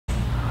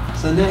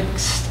So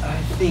next, I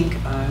think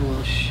I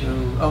will show,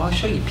 oh, I'll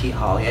show you Pete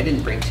Holly. I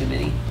didn't bring too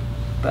many,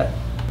 but,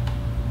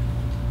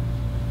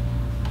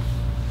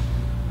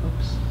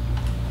 oops.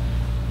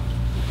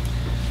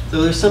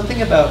 So there's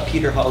something about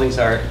Peter Holly's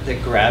art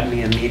that grabbed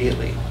me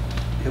immediately.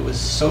 It was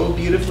so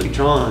beautifully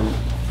drawn,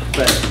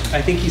 but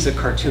I think he's a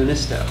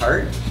cartoonist at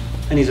heart,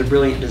 and he's a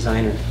brilliant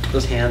designer.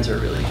 Those hands are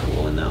really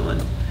cool in that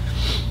one.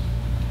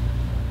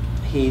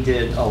 He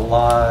did a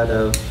lot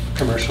of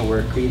commercial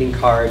work, greeting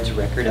cards,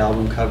 record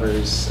album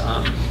covers.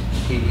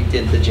 He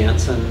did the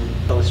Jansen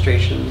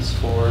illustrations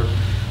for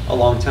a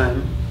long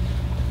time.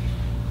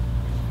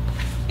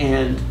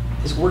 And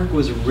his work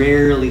was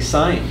rarely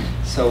signed,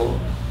 so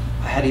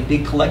I had a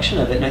big collection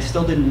of it, and I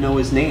still didn't know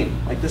his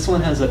name. Like this one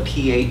has a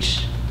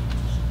PH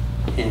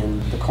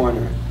in the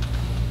corner.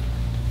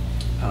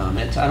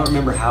 I don't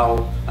remember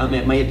how,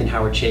 it might have been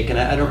Howard Chaykin.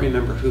 I don't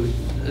remember who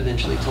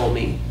eventually told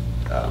me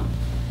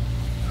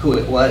who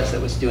it was that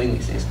was doing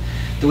these things.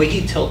 The way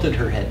he tilted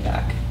her head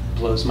back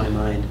blows my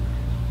mind.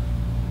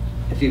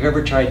 If you've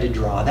ever tried to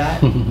draw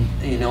that,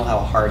 you know how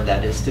hard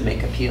that is to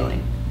make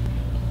appealing.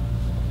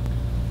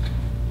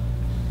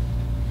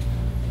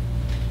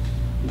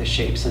 The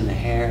shapes in the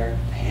hair,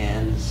 the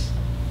hands,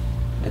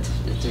 it's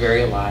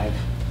very alive.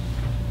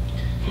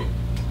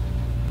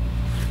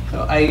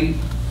 So I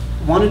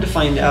wanted to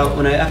find out,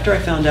 after I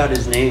found out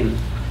his name,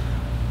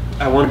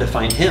 I wanted to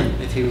find him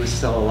if he was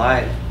still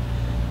alive.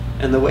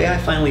 And the way I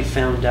finally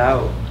found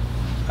out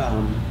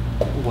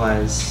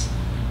was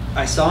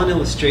I saw an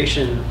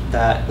illustration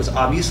that was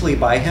obviously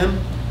by him,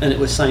 and it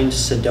was signed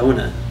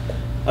Sedona,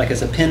 like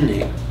as a pen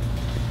name.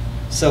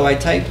 So I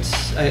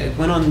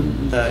went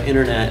on the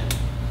internet,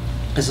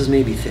 this was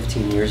maybe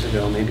 15 years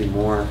ago, maybe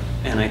more,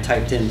 and I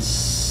typed in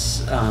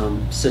Sedona,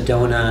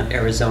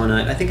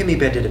 Arizona. I think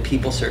maybe I did a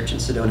people search in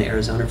Sedona,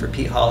 Arizona for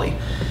Pete Holly,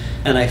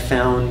 and I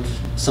found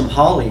some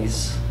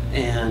Hollies,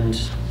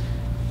 and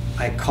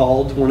I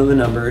called one of the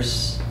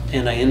numbers,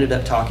 and I ended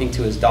up talking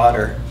to his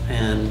daughter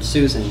and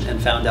Susan,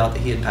 and found out that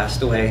he had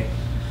passed away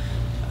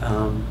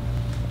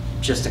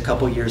just a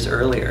couple years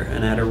earlier.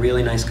 And I had a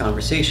really nice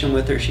conversation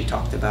with her. She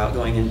talked about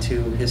going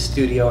into his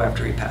studio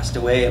after he passed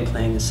away and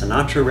playing the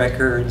Sinatra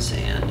records,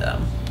 and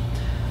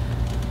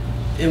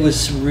it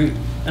was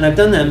and I've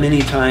done that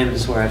many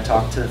times where I've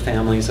talked to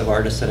families of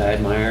artists that I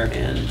admire,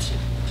 and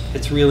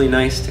it's really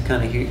nice to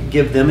kind of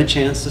give them a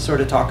chance to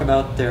sort of talk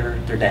about their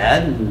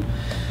dad,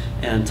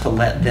 and to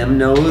let them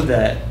know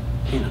that,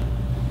 you know,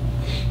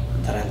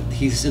 that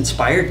he's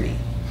inspired me.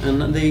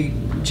 And they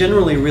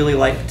generally really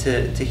like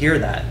to hear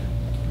that,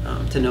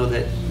 to know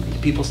that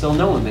people still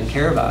know him and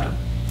care about him.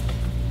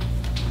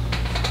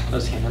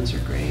 Those hands are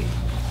great.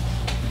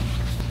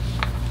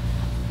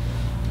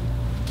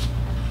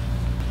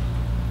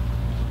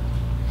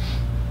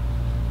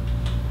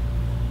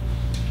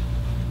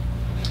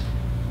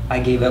 I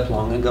gave up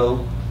long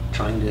ago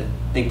trying to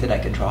think that I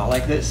could draw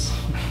like this.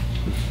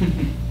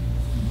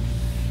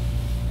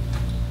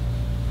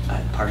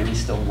 Part of me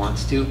still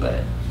wants to, but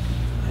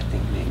I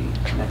think maybe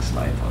next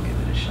life I'll give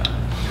it a shot.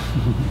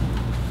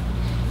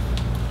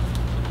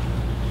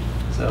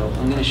 So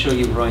I'm going to show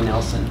you Roy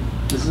Nelson.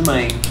 This is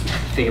my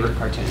favorite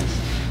cartoonist.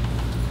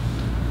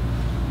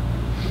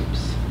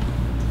 Oops.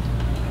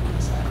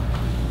 What's that?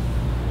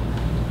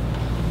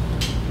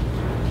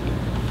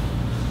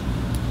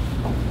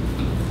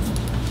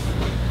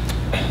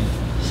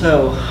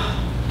 So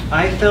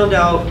I found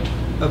out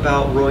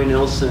about Roy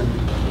Nelson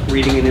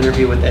reading an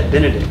interview with Ed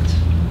Benedict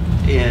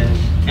in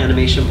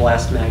Animation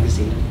Blast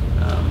magazine.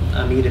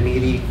 Amit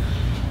Amiti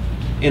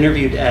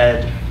interviewed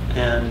Ed,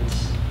 and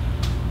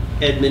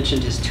Ed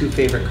mentioned his two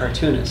favorite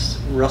cartoonists,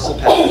 Russell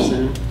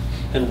Patterson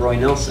and Roy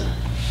Nelson.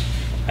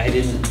 I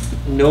didn't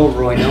know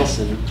Roy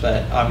Nelson,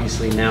 but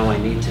obviously now I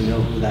need to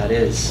know who that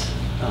is.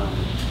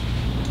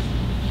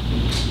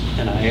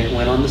 And I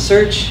went on the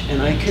search,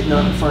 and I could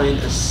not find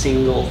a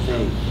single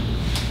thing.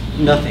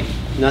 Nothing.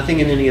 Nothing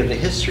in any of the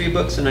history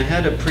books, and I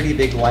had a pretty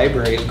big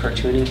library of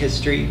cartooning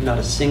history, not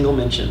a single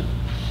mention.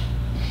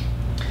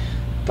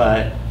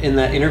 But in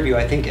that interview,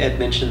 I think Ed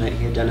mentioned that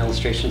he had done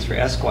illustrations for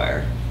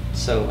Esquire.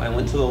 So I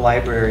went to the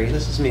library,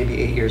 this was maybe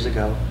 8 years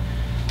ago,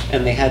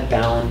 and they had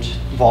bound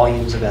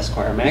volumes of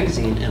Esquire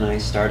magazine, and I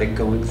started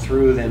going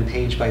through them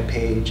page by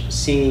page,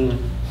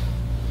 seeing,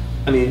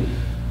 I mean,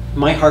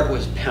 my heart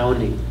was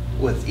pounding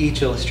with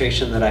each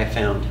illustration that I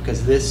found,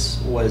 because this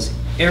was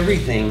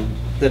everything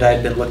that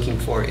I'd been looking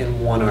for in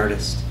one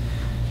artist.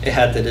 It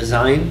had the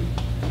design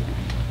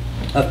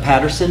of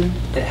Patterson,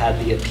 it had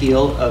the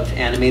appeal of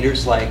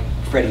animators like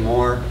Freddie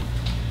Moore,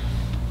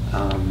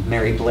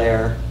 Mary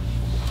Blair.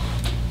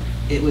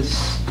 It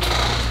was,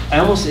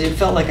 it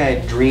felt like I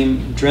had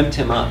dreamt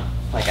him up.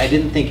 Like I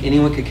didn't think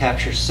anyone could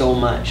capture so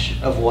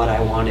much of what I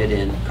wanted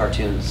in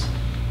cartoons.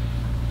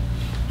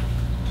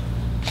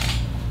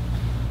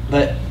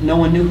 But no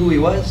one knew who he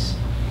was.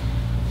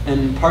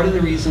 And part of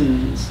the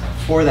reasons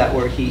for that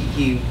were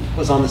he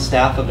was on the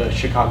staff of a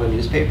Chicago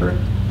newspaper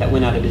that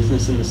went out of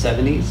business in the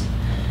 70s.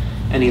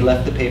 And he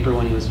left the paper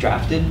when he was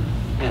drafted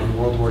in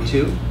World War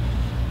II.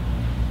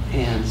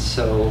 And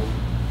so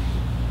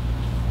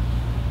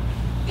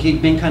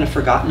he'd been kind of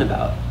forgotten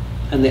about.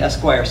 And the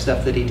Esquire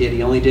stuff that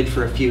he only did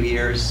for a few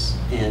years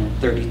in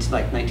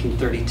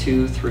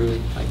 1932 through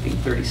I think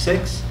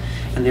 36.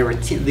 And there were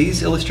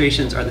these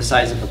illustrations are the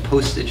size of a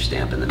postage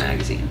stamp in the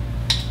magazine.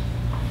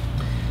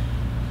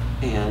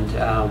 And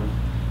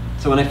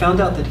so when I found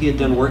out that he had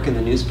done work in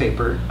the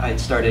newspaper, I'd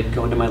started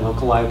going to my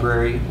local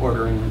library,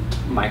 ordering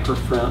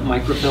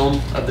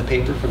microfilm of the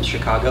paper from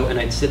Chicago, and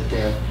I'd sit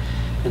there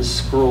and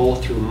scroll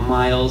through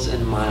miles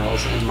and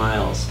miles and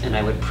miles. And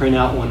I would print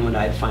out one when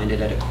I'd find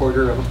it at a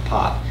quarter of a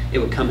pop. It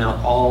would come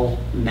out all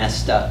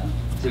messed up.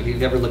 So if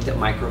you've ever looked at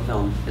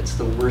microfilm, it's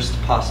the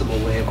worst possible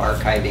way of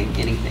archiving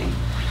anything.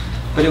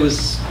 But it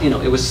was, you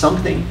know, it was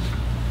something.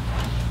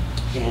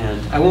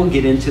 And I won't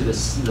get into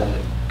this,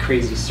 the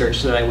crazy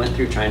search that I went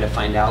through trying to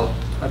find out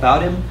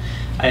about him.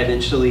 I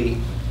eventually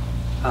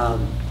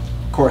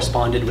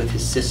corresponded with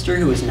his sister,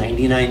 who was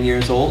 99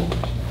 years old,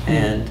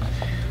 and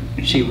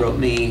she wrote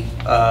me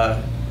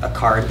a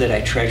card that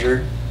I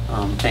treasure,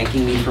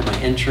 thanking me for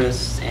my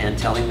interests and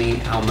telling me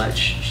how much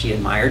she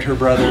admired her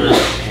brother,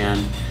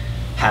 and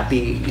happy,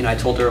 you know, I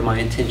told her my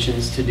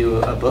intentions to do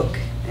a book,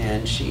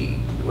 and she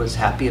was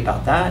happy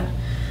about that.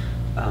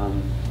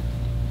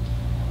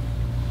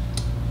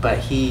 But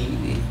he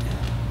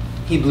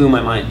blew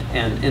my mind,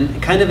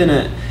 and kind of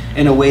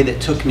in a way that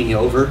took me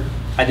over.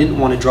 I didn't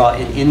want to draw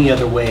in any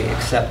other way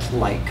except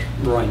like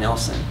Roy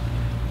Nelson,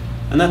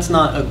 and that's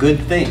not a good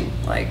thing.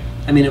 Like,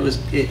 I mean,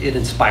 it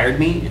inspired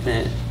me,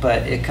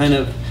 but it kind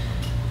of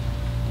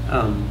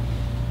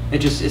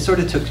it sort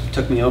of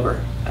took me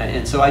over,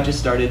 and so I just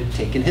started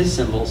taking his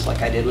symbols,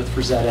 like I did with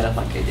Frazetta,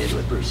 like I did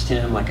with Bruce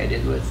Timm, like I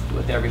did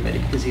with everybody,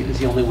 because he was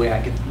the only way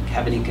I could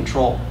have any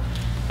control.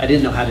 I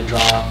didn't know how to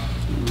draw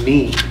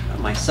me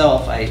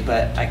myself,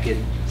 but I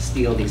could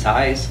steal these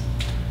eyes.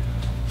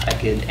 I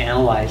could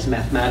analyze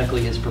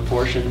mathematically his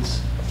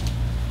proportions,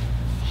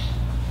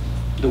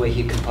 the way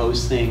he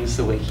composed things,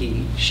 the way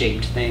he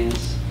shaped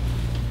things.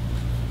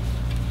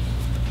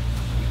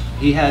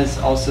 He has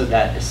also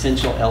that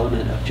essential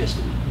element of just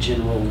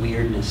general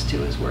weirdness to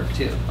his work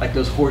too. Like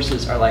those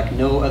horses are like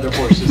no other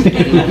horses that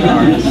any other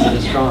artist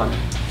has drawn.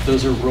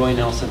 Those are Roy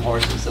Nelson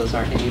horses. Those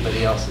aren't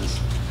anybody else's.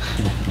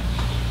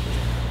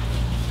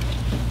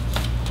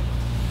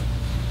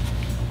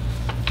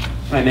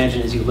 I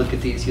imagine as you look at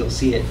these, you'll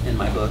see it in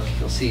my book.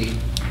 You'll see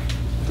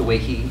the way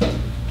he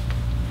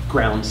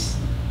grounds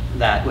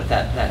that with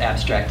that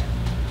abstract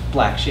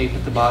black shape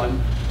at the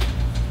bottom.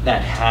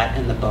 That hat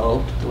and the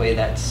bow, the way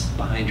that's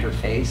behind her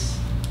face.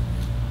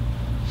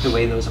 The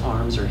way those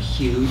arms are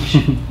huge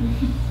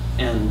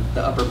and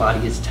the upper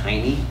body is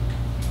tiny.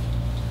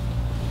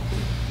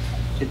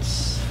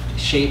 It's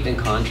shape and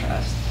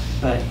contrast,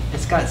 but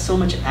it's got so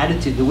much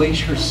attitude. The way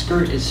her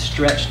skirt is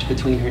stretched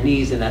between her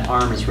knees and that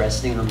arm is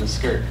resting on the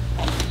skirt.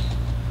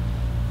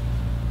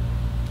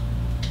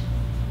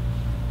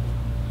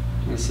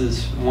 This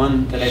is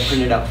one that I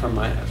printed out from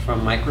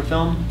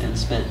microfilm and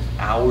spent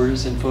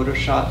hours in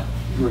Photoshop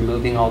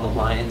removing all the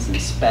lines and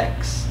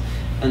specks,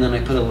 and then I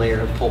put a layer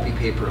of pulpy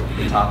paper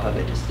over the top of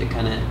it just to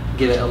kind of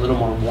give it a little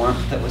more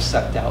warmth that was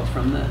sucked out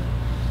from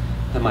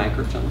the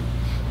microfilm.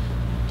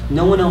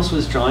 No one else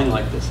was drawing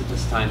like this at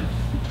this time.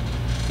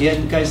 You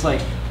had guys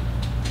like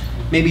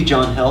maybe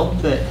John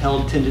Held, but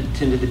Held tended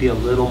to be a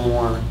little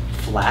more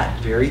flat,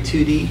 very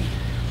 2D.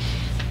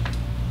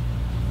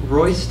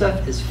 Roy's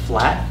stuff is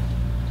flat,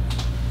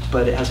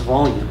 but it has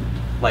volume,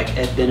 like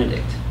Ed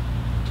Benedict.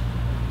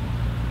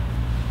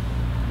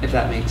 If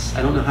that makes,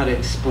 I don't know how to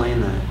explain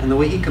that. And the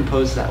way he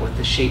composed that with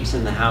the shapes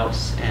in the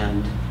house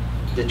and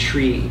the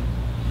tree,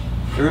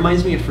 it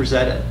reminds me of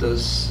Frazetta.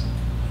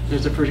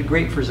 There's a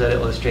great Frazetta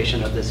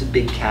illustration of this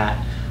big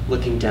cat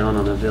looking down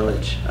on a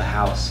village, a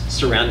house,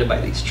 surrounded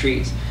by these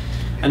trees.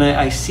 And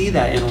I see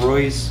that in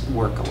Roy's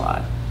work a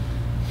lot.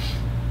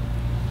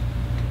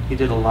 He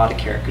did a lot of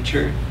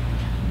caricature.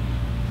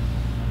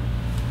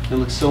 It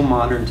looks so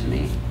modern to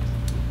me.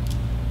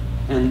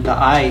 And the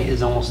eye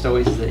is almost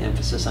always the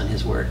emphasis on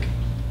his work.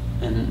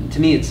 And to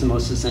me, it's the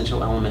most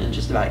essential element in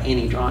just about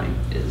any drawing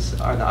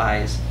are the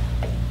eyes.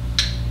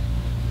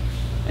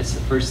 It's the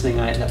first thing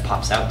that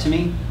pops out to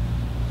me.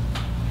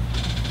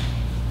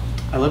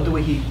 I love the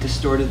way he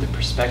distorted the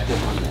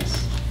perspective on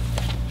this.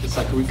 It's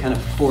like we kind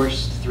of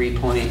forced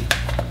 3-point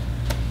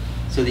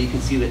so that you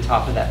can see the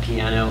top of that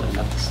piano and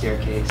up the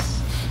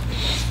staircase.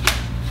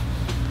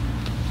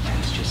 And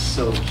it's just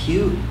so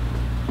cute.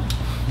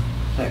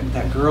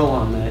 That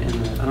girl in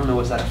the I don't know,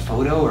 was that a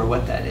photo or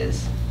what that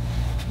is?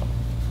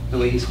 The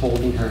way he's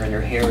holding her and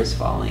her hair is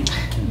falling.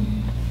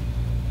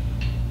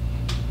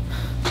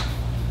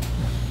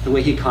 The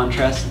way he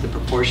contrasted the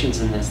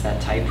proportions in this,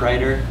 that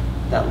typewriter,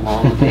 that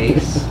long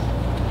base,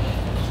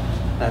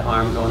 that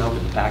arm going over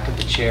the back of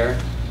the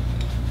chair.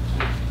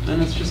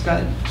 And it's just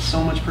got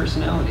so much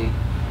personality.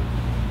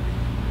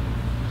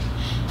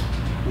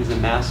 He's a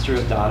master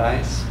of dot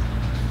eyes.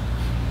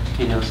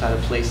 He knows how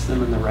to place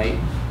them in the right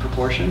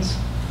proportions.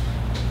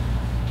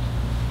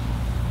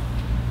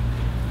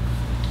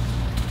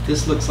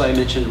 This looks like, I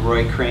mentioned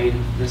Roy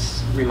Crane.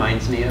 This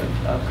reminds me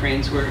of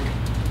Crane's work.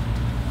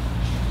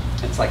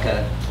 It's like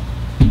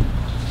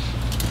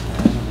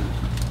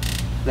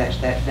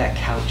That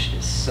couch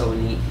is so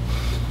neat.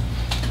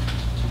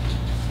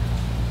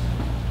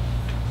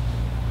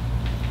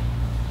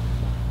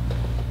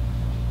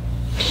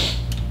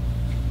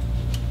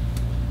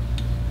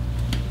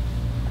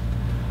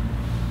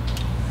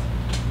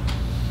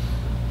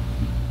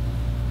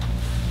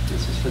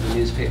 This is for the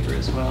newspaper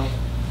as well.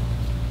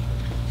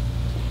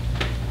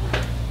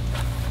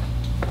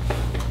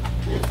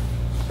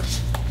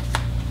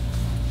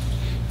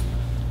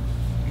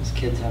 These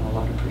kids have a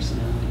lot of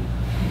personality.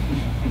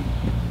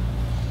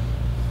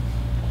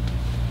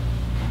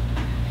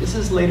 This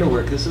is later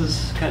work. This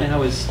is kind of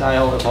how his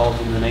style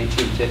evolved in the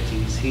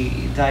 1950s.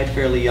 He died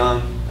fairly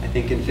young, I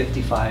think in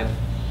 55.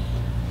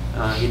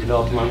 He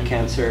developed lung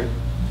cancer.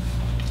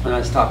 When I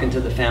was talking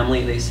to the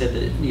family, they said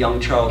that young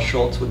Charles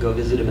Schulz would go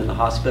visit him in the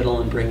hospital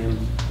and bring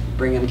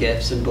him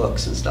gifts and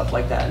books and stuff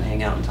like that and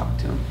hang out and talk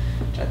to him.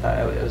 Which I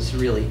thought it was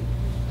really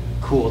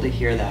cool to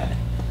hear that.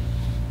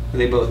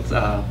 They both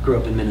grew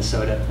up in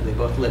Minnesota. They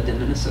both lived in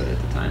Minnesota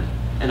at the time.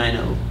 And I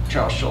know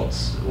Charles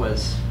Schulz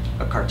was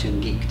a cartoon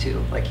geek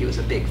too. Like, he was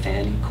a big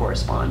fan. He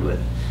corresponded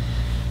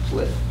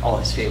with all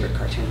his favorite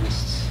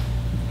cartoonists.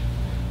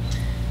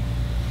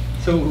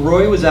 So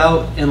Roy was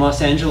out in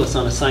Los Angeles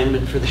on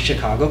assignment for the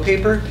Chicago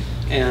paper,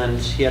 and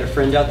he had a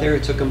friend out there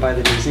who took him by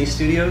the Disney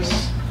studios,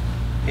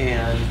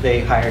 and they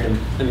hired him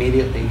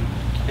immediately.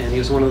 And he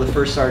was one of the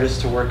first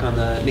artists to work on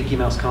the Mickey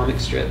Mouse comic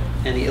strip,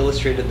 and he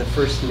illustrated the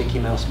first Mickey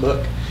Mouse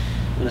book.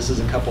 And this is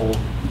a couple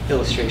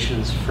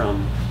illustrations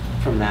from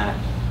that.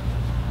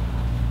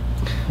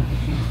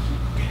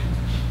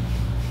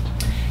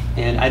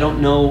 And I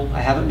don't know,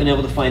 I haven't been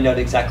able to find out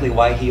exactly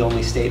why he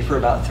only stayed for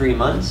about 3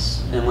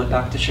 months and went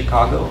back to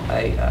Chicago.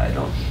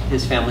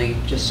 His family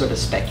just sort of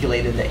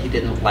speculated that he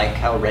didn't like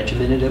how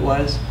regimented it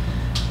was,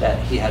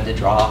 that he had to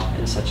draw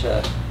in such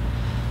a,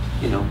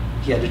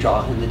 he had to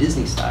draw in the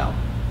Disney style.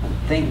 And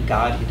thank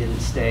God he didn't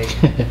stay.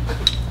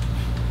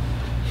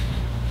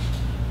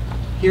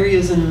 Here he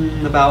is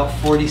in about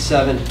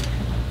 47.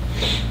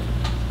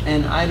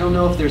 And I don't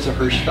know if there's a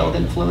Hirschfeld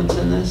influence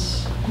in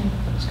this.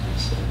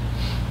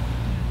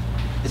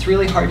 It's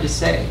really hard to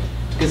say,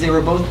 because they were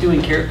both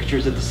doing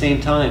caricatures at the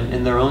same time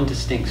in their own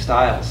distinct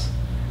styles.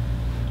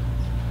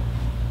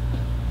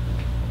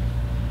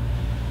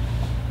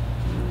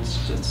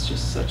 It's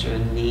just such a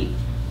neat,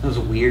 those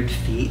weird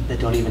feet that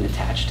don't even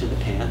attach to the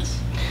pants.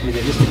 I mean,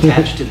 they're just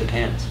attached to the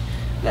pants.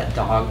 That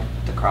dog,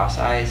 the cross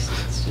eyes,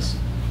 it's just...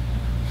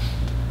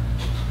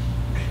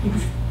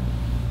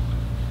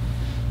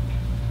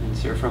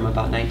 These are from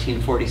about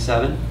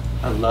 1947.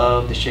 I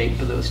love the shape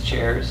of those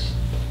chairs.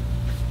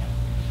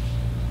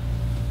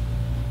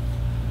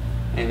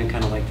 I even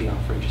kind of like the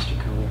off-register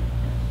color.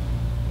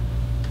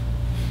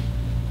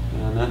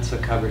 And that's a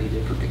cover he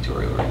did for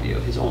Pictorial Review,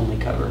 his only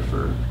cover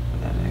for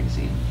that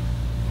magazine.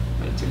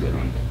 But it's a good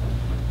one.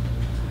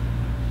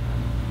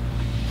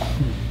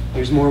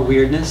 There's more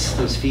weirdness,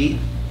 those feet,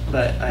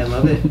 but I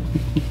love it.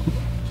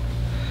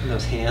 And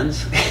those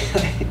hands.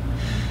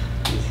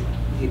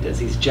 He does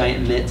these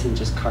giant mitts and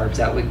just carves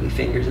out wiggly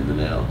fingers in the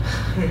middle.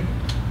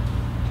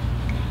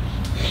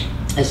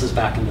 This was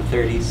back in the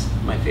 30s,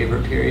 my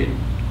favorite period.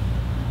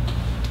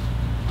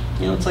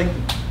 It's like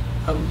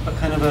a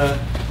kind of a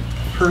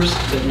purse,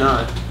 but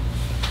not.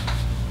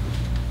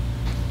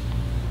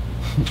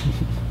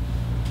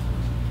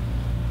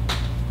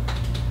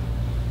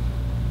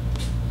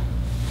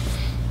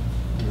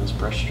 And those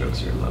brush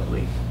strokes are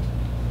lovely.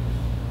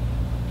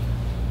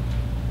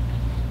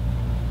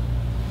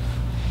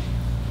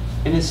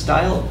 And his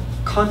style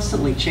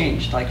constantly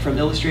changed, like from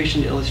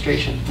illustration to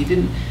illustration.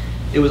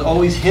 It was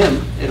always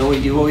him.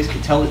 You always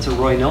could tell it's a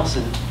Roy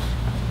Nelson,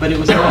 but it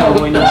was not a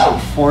Roy Nelson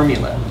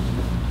formula.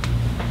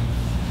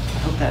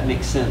 I hope that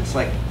makes sense.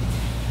 Like,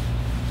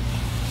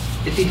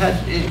 if he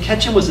had,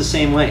 Ketchum was the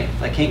same way.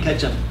 Like, Hank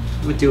Ketchum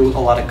would do a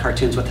lot of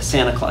cartoons with the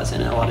Santa Claus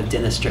in it, a lot of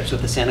Dennis strips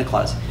with the Santa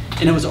Claus.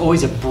 And it was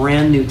always a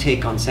brand new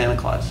take on Santa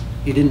Claus.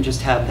 He didn't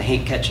just have the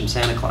Hank Ketchum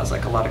Santa Claus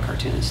like a lot of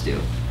cartoonists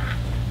do.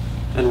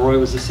 And Roy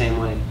was the same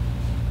way.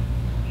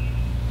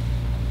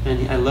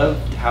 And I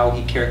loved how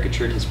he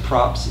caricatured his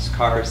props, his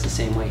cars, the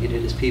same way he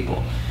did his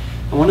people.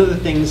 And one of the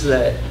things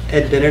that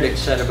Ed Benedict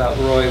said about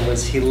Roy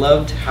was he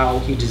loved how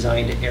he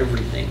designed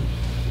everything.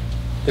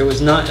 There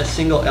was not a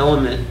single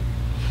element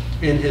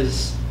in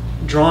his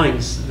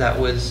drawings that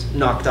was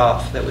knocked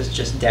off, that was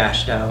just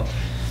dashed out.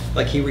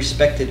 Like, he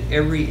respected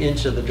every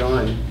inch of the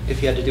drawing. If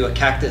he had to do a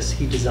cactus,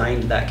 he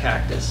designed that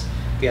cactus.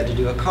 If he had to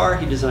do a car,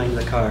 he designed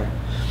the car.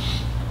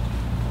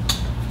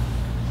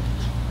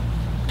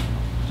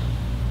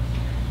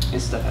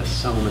 His stuff has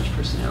so much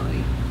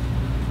personality.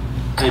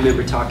 I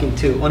remember talking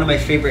to, one of my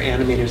favorite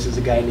animators is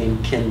a guy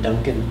named Ken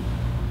Duncan.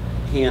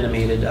 He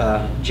animated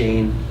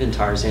Jane and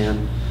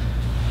Tarzan.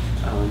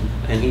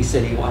 And he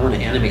said, I want to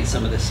animate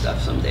some of this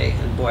stuff someday.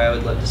 And boy, I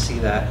would love to see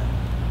that.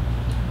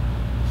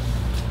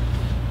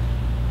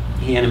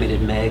 He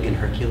animated Meg and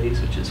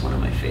Hercules, which is one of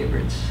my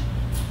favorites.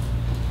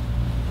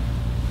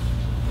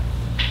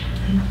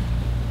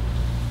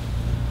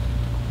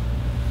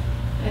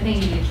 I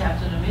think he did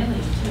Captain Amelia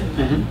too.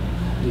 Mm-hmm.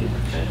 Yeah.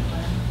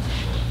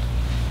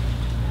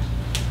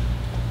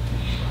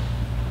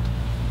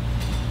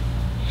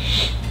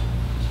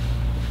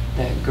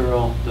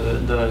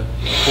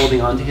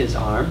 holding onto his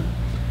arm.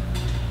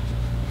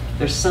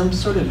 There's some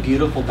sort of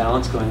beautiful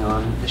balance going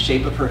on. The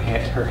shape of her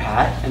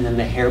hat, and then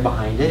the hair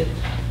behind it,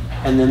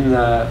 and then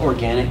the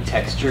organic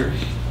texture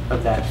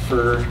of that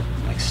fur,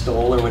 like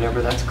stole or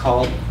whatever that's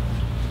called.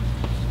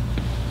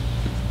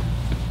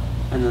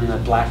 And then the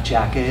black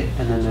jacket,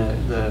 and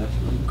then the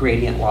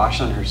gradient wash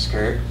on her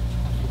skirt,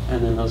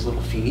 and then those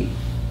little feet.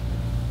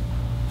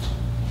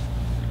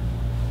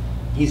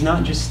 He's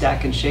not just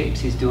stacking shapes.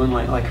 He's doing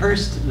like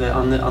Hurst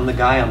on the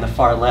guy on the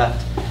far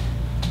left.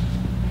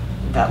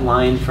 That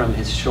line from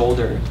his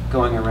shoulder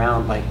going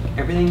around, like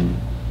everything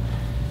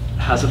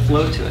has a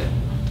flow to it.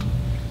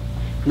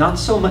 Not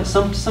so much.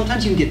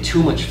 Sometimes you can get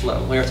too much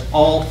flow, where it's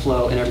all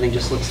flow and everything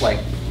just looks like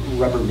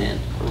rubber men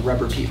or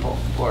rubber people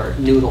or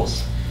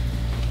noodles.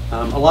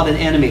 A lot of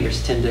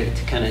animators tend to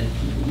kind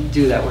of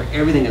do that, where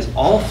everything is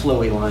all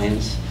flowy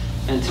lines,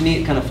 and to me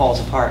it kind of falls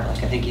apart.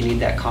 Like I think you need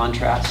that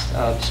contrast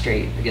of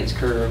straight against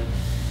curve.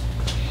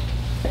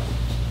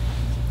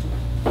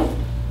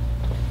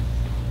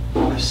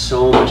 There's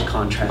so much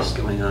contrast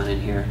going on in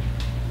here.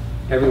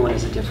 Everyone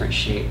is a different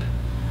shape,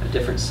 a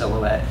different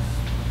silhouette.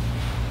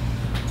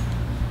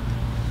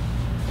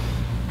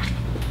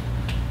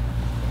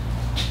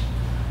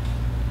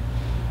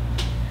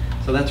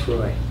 So that's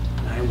Roy.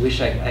 I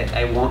wish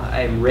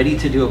I'm ready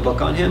to do a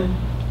book on him,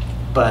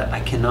 but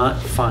I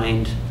cannot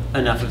find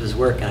enough of his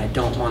work, and I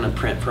don't want to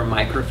print for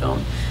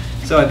microfilm.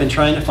 So I've been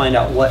trying to find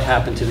out what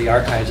happened to the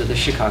archives of the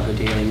Chicago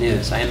Daily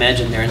News. I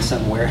imagine they're in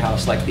some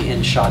warehouse like the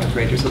end shot of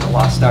Raiders of the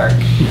Lost Ark.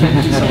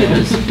 Someone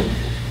has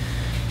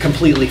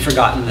completely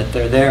forgotten that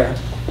they're there.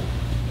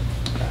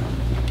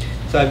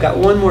 So I've got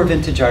one more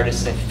vintage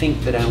artist I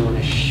think that I want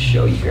to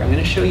show you here. I'm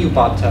going to show you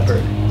Bob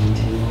Tupper.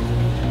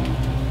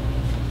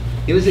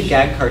 He was a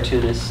gag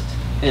cartoonist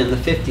in the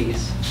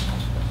 50s.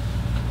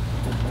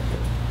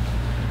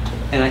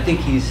 And I think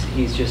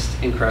he's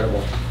just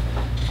incredible.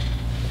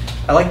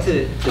 I like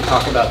to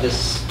talk about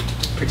this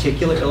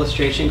particular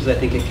illustration because I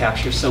think it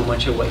captures so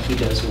much of what he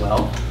does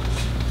well.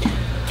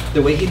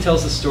 The way he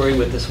tells the story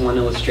with this one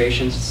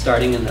illustration,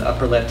 starting in the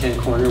upper left-hand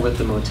corner with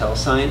the motel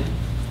sign,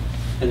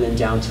 and then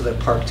down to the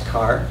parked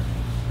car,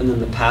 and then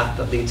the path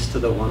that leads to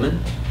the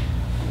woman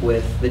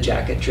with the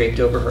jacket draped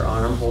over her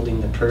arm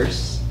holding the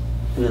purse,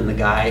 and then the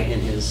guy in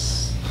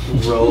his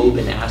robe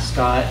and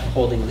ascot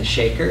holding the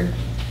shaker,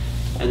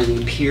 and then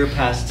you peer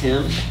past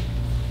him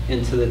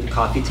into the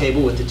coffee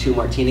table with the 2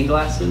 martini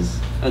glasses,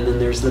 and then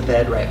there's the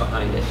bed right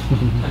behind it.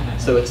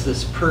 So it's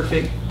this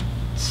perfect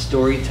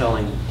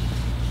storytelling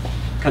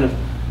kind of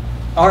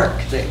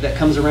arc that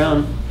comes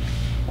around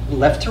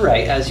left to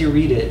right as you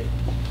read it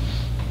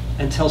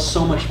and tells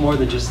so much more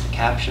than just the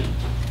caption.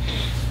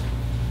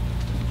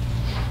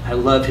 I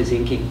love his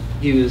inking.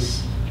 He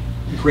was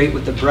great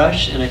with the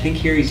brush, and I think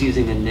here he's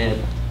using a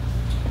nib.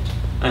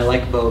 I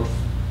like both.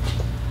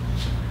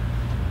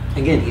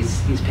 Again,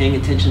 he's paying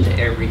attention to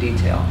every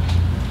detail.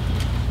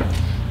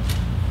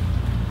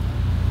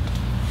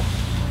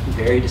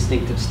 Very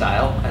distinctive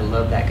style. I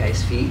love that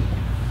guy's feet.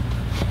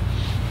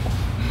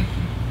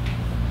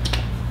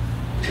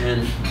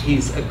 And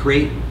he's a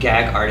great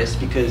gag artist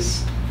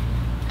because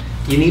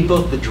you need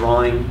both the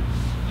drawing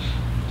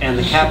and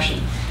the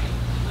caption.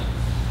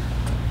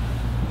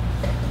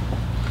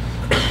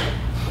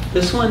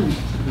 This one,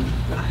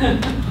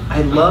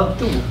 I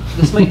love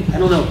I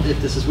don't know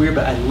if this is weird,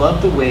 but I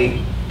love the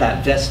way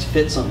that vest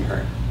fits on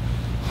her.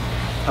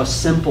 How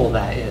simple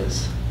that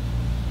is.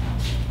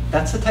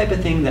 That's the type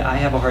of thing that I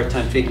have a hard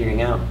time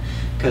figuring out,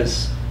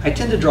 because I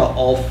tend to draw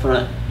all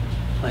front.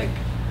 Like,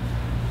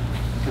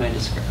 how can I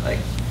describe? Like,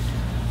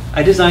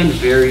 I design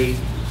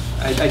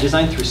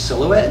through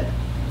silhouette,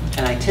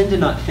 and I tend to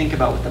not think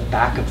about what the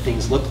back of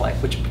things look like,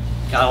 which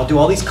I'll do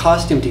all these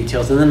costume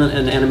details, and then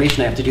in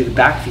animation I have to do the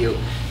back view.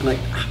 I'm like,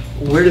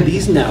 where do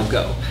these now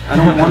go? I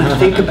don't want to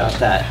think about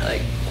that.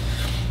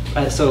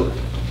 Like, so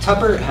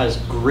Tupper has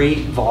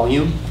great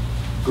volume,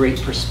 great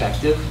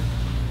perspective.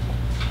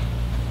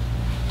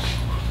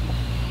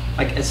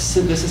 Like, this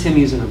is him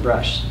using a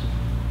brush,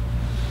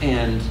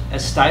 and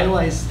as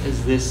stylized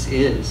as this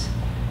is,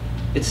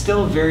 it's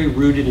still very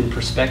rooted in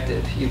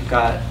perspective. You've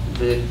got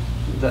the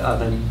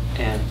oven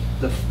and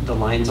the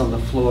lines on the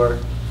floor.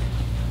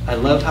 I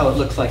love how it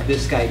looks like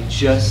this guy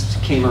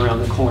just came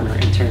around the corner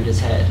and turned his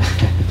head.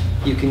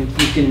 You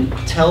can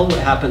tell what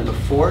happened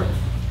before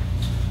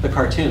the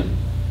cartoon.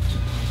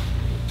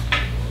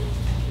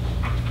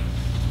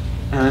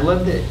 And I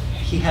love that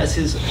he has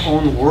his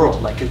own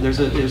world. Like, there's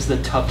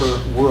the Tupper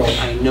world.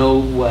 I know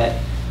what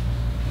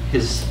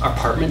his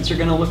apartments are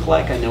going to look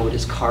like. I know what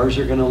his cars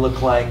are going to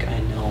look like. I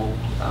know,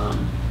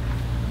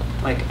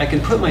 like, I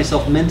can put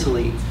myself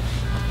mentally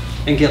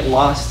and get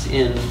lost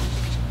in,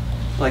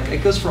 like,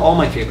 it goes for all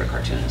my favorite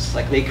cartoonists.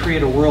 Like, they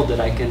create a world that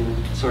I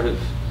can sort of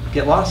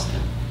get lost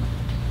in.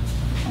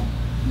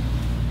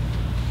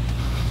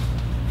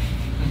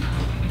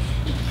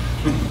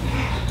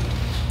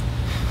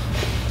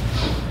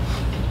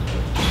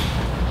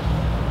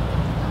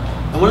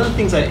 And one of the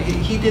things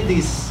he did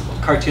these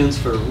cartoons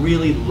for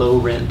really low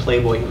rent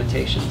Playboy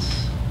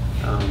imitations.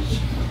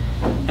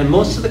 And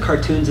most of the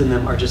cartoons in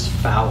them are just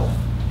foul.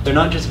 They're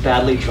not just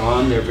badly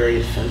drawn, they're very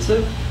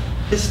offensive.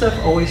 His stuff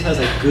always has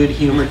a good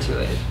humor to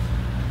it.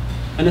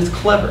 And it's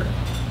clever.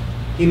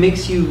 He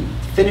makes you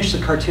finish the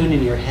cartoon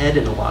in your head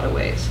in a lot of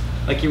ways.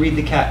 Like you read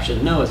the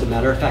caption, no, as a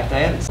matter of fact, I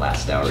haven't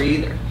last hour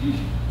either.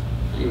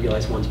 And you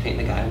realize one's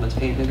painting a guy, one's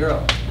painting a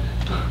girl.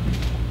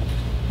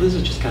 This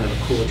is just kind of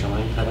a cool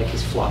drawing. I like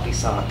his floppy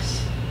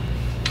socks.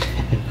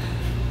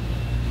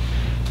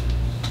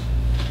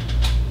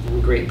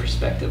 And great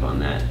perspective on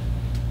that.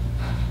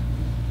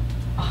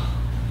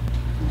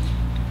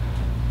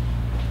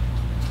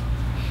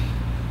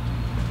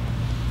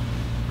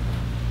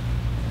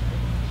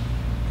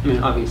 I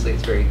mean, obviously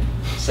it's very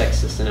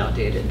sexist and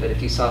outdated, but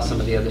if you saw some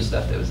of the other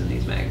stuff that was in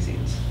these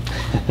magazines,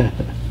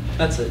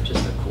 that's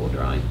just a cool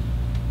drawing.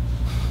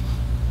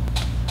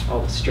 All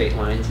the straight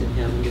lines in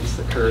him against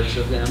the curves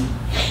of them.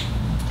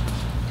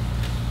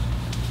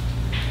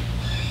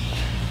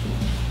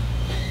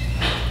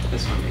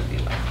 This one made me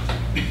laugh.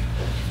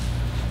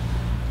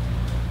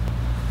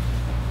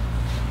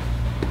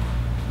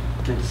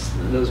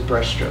 Those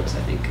brush strokes,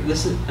 I think.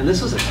 This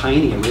was a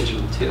tiny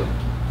original too.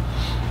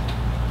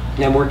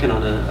 Yeah, I'm working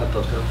on a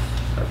book of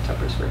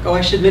Tupper's work. Oh,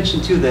 I should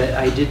mention too that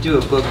I did do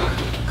a book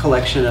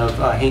collection of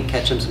Hank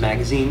Ketchum's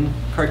magazine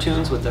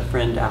cartoons with a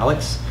friend,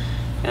 Alex,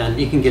 and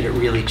you can get it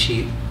really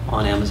cheap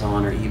on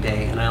Amazon or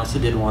eBay. And I also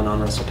did one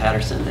on Russell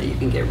Patterson that you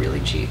can get really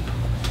cheap.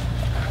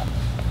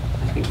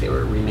 I think they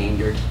were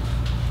remaindered.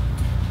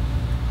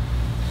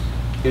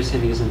 Here's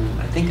him using,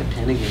 I think, a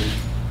pen again.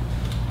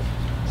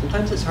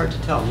 Sometimes it's hard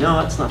to tell. No,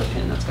 it's not a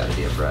pen. That's got to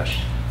be a brush.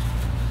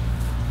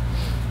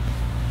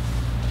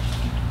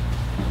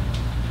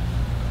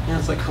 Yeah,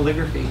 it's like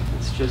calligraphy.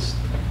 It's just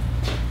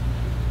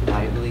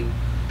lively.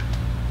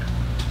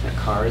 That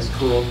car is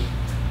cool.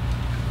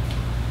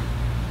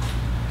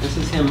 This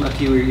is him a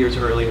few years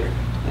earlier.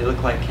 They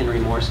look like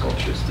Henry Moore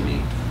sculptures to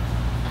me.